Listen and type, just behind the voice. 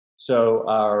So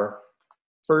our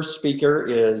first speaker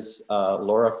is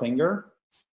LauraFinger,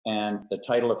 and the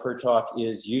title of her talk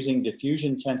is Using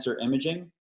Diffusion Tensor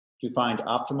Imaging to Find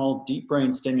Optimal Deep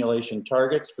Brain Stimulation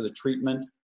Targets for the Treatment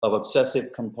of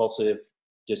Obsessive Compulsive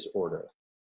Disorder.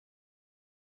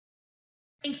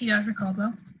 Thank you, Dr.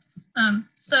 Caldwell.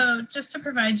 So just to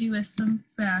provide you with some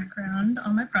background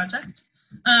on my project,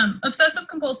 obsessive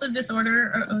compulsive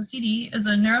disorder, or OCD, is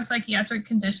a neuropsychiatric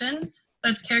condition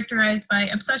that's characterized by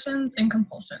obsessions and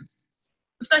compulsions.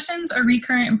 Obsessions are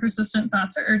recurrent and persistent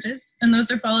thoughts or urges, and those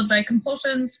are followed by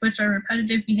compulsions, which are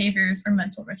repetitive behaviors or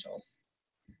mental rituals.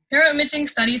 Neuroimaging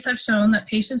studies have shown that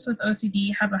patients with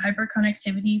OCD have a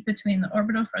hyperconnectivity between the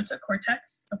orbitofrontal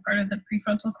cortex, a part of the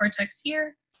prefrontal cortex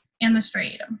here, and the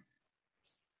striatum.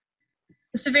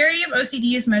 The severity of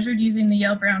OCD is measured using the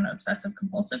Yale-Brown Obsessive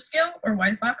Compulsive Scale, or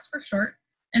white box for short,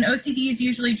 and OCD is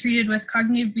usually treated with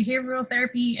cognitive behavioral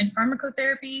therapy and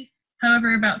pharmacotherapy.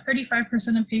 However, about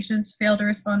 35% of patients fail to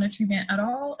respond to treatment at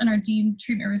all and are deemed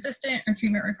treatment-resistant or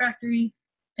treatment-refractory,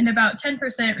 and about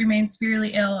 10% remain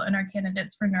severely ill and are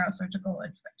candidates for neurosurgical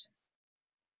intervention.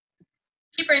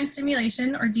 Deep brain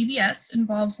stimulation, or DBS,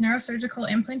 involves neurosurgical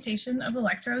implantation of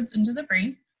electrodes into the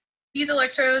brain. These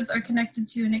electrodes are connected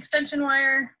to an extension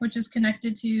wire, which is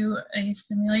connected to a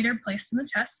stimulator placed in the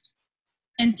chest.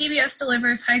 And DBS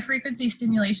delivers high-frequency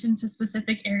stimulation to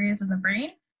specific areas in the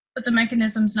brain, but the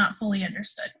mechanism is not fully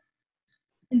understood.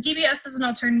 And DBS is an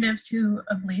alternative to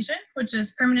ablation, which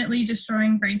is permanently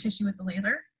destroying brain tissue with a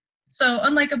laser. So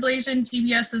unlike ablation,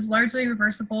 DBS is largely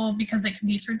reversible because it can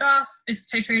be turned off, it's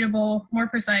titratable, more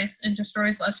precise, and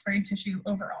destroys less brain tissue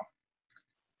overall.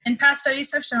 And past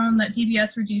studies have shown that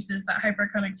DBS reduces that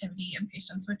hyperconnectivity in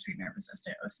patients with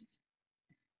treatment-resistant OCD.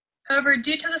 However,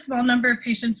 due to the small number of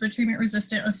patients with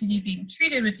treatment-resistant OCD being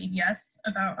treated with DBS,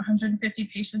 about 150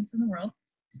 patients in the world,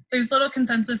 there's little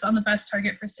consensus on the best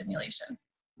target for stimulation.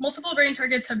 Multiple brain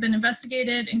targets have been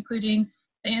investigated, including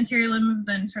the anterior limb of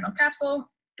the internal capsule,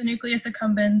 the nucleus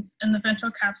accumbens, and the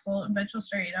ventral capsule and ventral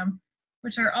striatum,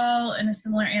 which are all in a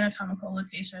similar anatomical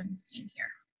location seen here.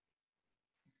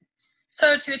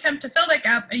 So to attempt to fill that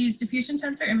gap, I used diffusion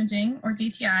tensor imaging, or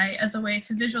DTI, as a way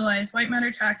to visualize white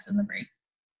matter tracts in the brain.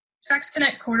 Tracts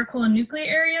connect cortical and nuclear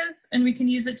areas, and we can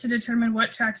use it to determine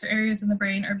what tracts or areas in the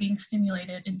brain are being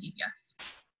stimulated in DBS.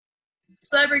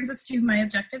 So that brings us to my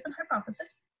objective and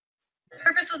hypothesis. The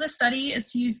purpose of this study is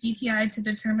to use DTI to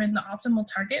determine the optimal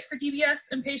target for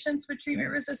DBS in patients with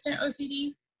treatment-resistant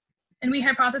OCD. And we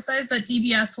hypothesize that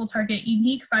DBS will target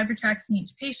unique fiber tracts in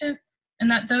each patient,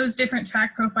 and that those different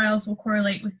tract profiles will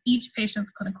correlate with each patient's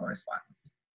clinical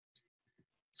response.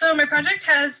 So my project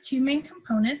has two main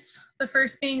components, the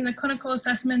first being the clinical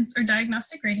assessments or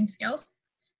diagnostic rating scales.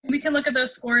 And we can look at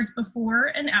those scores before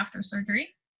and after surgery.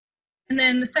 And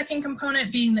then the second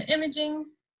component being the imaging,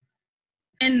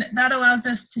 and that allows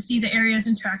us to see the areas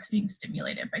and tracts being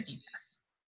stimulated by DBS.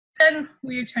 Then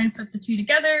we are trying to put the two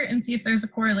together and see if there's a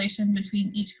correlation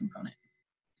between each component.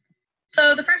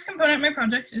 So the first component of my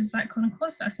project is that clinical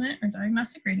assessment or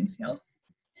diagnostic rating scales.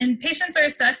 And patients are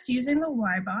assessed using the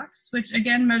Y box, which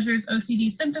again measures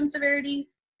OCD symptom severity,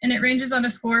 and it ranges on a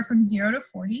score from 0 to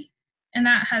 40. And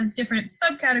that has different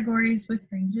subcategories with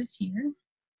ranges here.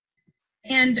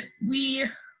 And we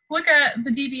look at the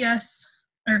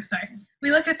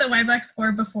we look at the Y box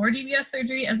score before DBS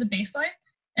surgery as a baseline,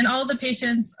 and all the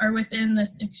patients are within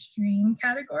this extreme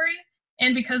category.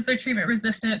 And because they're treatment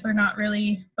resistant, they're not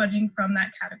really budging from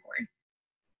that category.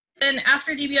 Then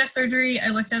after DBS surgery, I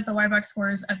looked at the Y box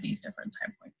scores at these different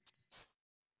time points.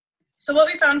 So what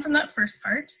we found from that first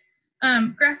part,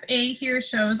 graph A here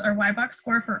shows our Y box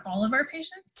score for all of our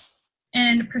patients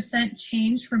and percent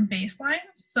change from baseline.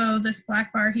 So this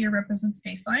black bar here represents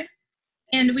baseline.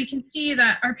 And we can see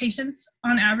that our patients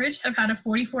on average have had a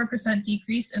 44%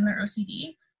 decrease in their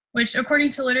OCD, which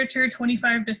according to literature,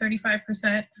 25 to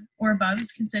 35% or above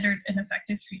is considered an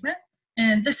effective treatment.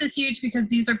 And this is huge because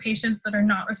these are patients that are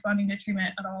not responding to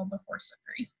treatment at all before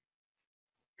surgery.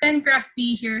 Then graph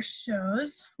B here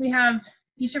shows we have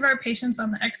each of our patients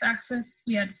on the x-axis,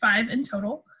 we had 5 in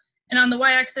total. And on the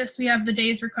y-axis, we have the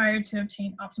days required to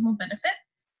obtain optimal benefit.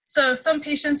 So some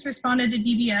patients responded to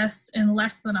DBS in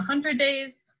less than 100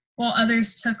 days, while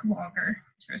others took longer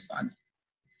to respond.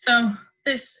 So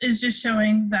this is just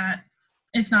showing that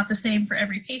it's not the same for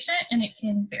every patient and it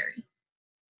can vary.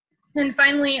 Then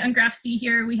finally on graph C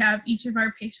here, we have each of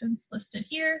our patients listed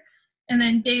here, and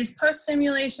then days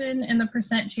post-stimulation and the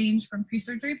percent change from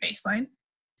pre-surgery baseline.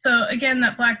 So again,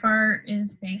 that black bar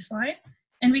is baseline,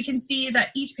 and we can see that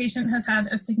each patient has had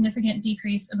a significant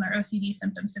decrease in their OCD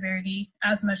symptom severity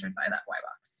as measured by that Y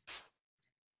box.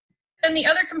 Then the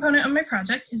other component of my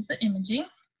project is the imaging.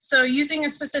 So using a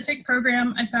specific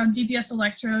program, I found DBS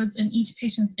electrodes in each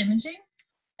patient's imaging,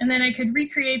 and then I could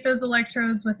recreate those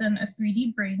electrodes within a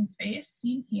 3D brain space,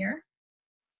 seen here.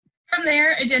 From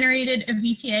there, I generated a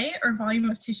VTA, or volume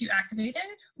of tissue activated,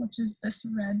 which is this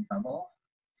red bubble.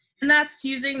 And that's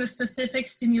using the specific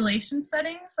stimulation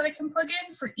settings that I can plug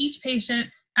in for each patient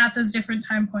at those different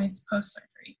time points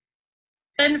post-surgery.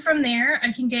 Then from there,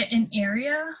 I can get an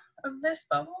area of this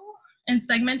bubble and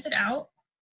segment it out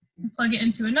and plug it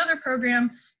into another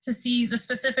program to see the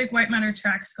specific white matter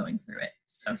tracks going through it.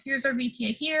 So here's our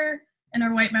VTA here and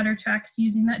our white matter tracks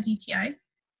using that DTI.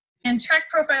 And track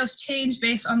profiles change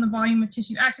based on the volume of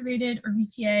tissue activated, or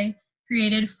VTA,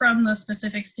 created from those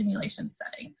specific stimulation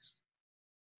settings.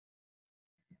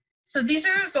 So these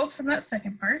are the results from that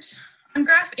second part. On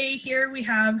graph A here, we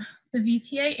have the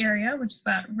VTA area, which is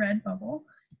that red bubble,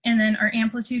 and then our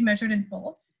amplitude measured in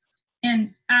volts.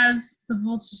 And as the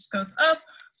voltage goes up,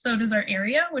 so does our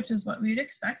area, which is what we would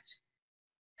expect.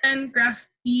 Then graph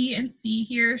B and C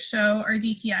here show our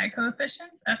DTI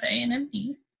coefficients, FA and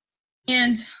MD.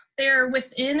 And they're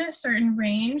within a certain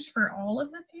range for all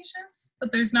of the patients,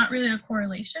 but there's not really a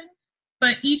correlation.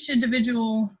 But each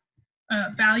individual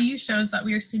value shows that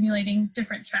we are stimulating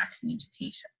different tracks in each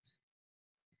patient.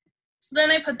 So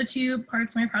then I put the two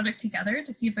parts of my project together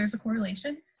to see if there's a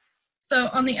correlation. So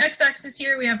on the x-axis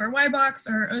here, we have our Y-box,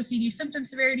 or OCD symptom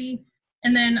severity,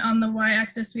 and then on the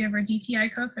y-axis, we have our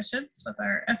DTI coefficients with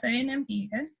our FA and MD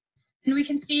again. And we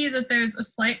can see that there's a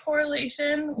slight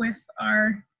correlation with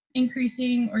our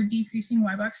increasing or decreasing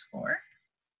Y-box score.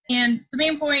 And the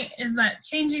main point is that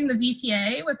changing the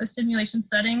VTA with the stimulation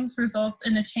settings results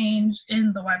in a change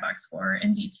in the Y-box score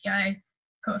and DTI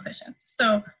coefficients.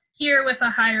 So here with a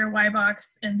higher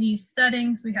Y-box in these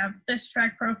settings, we have this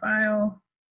track profile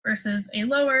versus a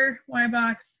lower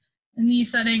Y-box. In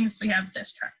these settings, we have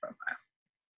this track profile.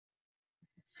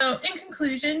 So in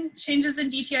conclusion, changes in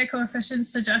DTI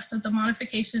coefficients suggest that the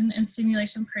modification and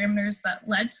stimulation parameters that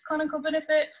led to clinical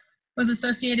benefit was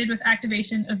associated with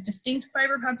activation of distinct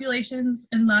fiber populations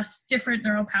and thus different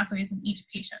neural pathways in each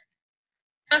patient.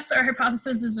 Thus, our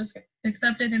hypothesis is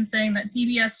accepted in saying that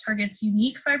DBS targets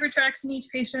unique fiber tracks in each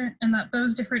patient and that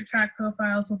those different track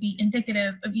profiles will be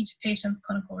indicative of each patient's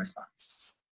clinical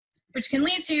response, which can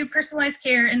lead to personalized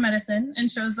care in medicine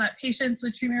and shows that patients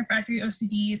with treatment refractory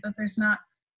OCD, that there's not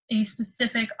a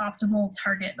specific optimal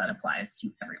target that applies to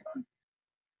everyone.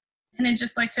 And I'd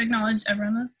just like to acknowledge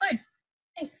everyone on this slide.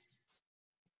 Thanks.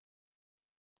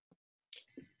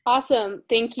 Awesome.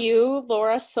 Thank you,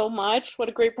 Laura, so much. What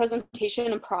a great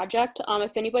presentation and project.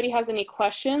 If anybody has any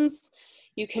questions,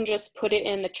 you can just put it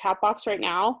in the chat box right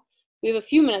now. We have a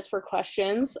few minutes for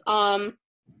questions. I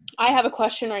have a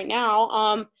question right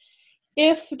now.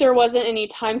 If there wasn't any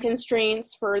time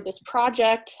constraints for this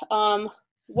project,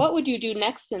 what would you do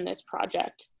next in this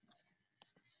project?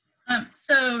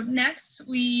 So next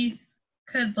we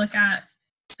could look at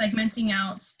segmenting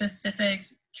out specific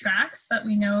tracks that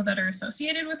we know that are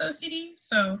associated with OCD.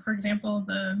 So for example,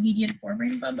 the median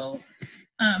forebrain bundle.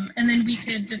 And then we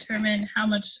could determine how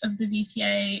much of the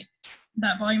VTA,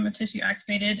 that volume of tissue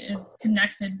activated, is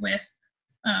connected with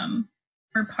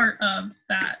or part of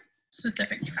that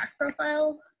specific track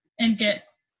profile and get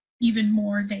even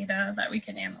more data that we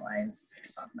can analyze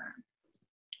based on that.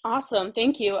 Awesome,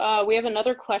 thank you. We have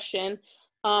another question.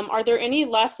 Are there any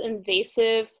less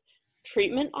invasive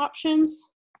treatment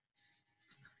options?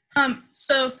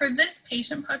 So for this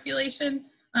patient population,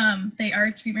 they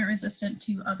are treatment resistant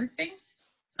to other things.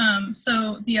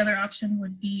 So the other option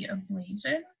would be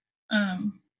ablation,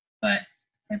 but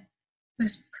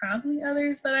there's probably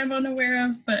others that I'm unaware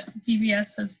of, but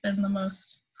DBS has been the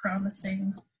most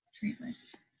promising treatment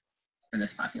for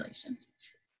this population.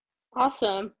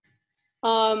 Awesome.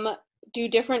 Do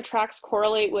different tracks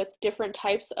correlate with different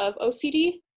types of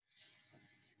OCD?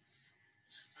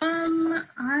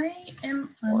 I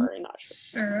am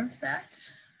unsure of that.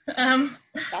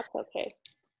 That's okay.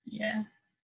 Yeah.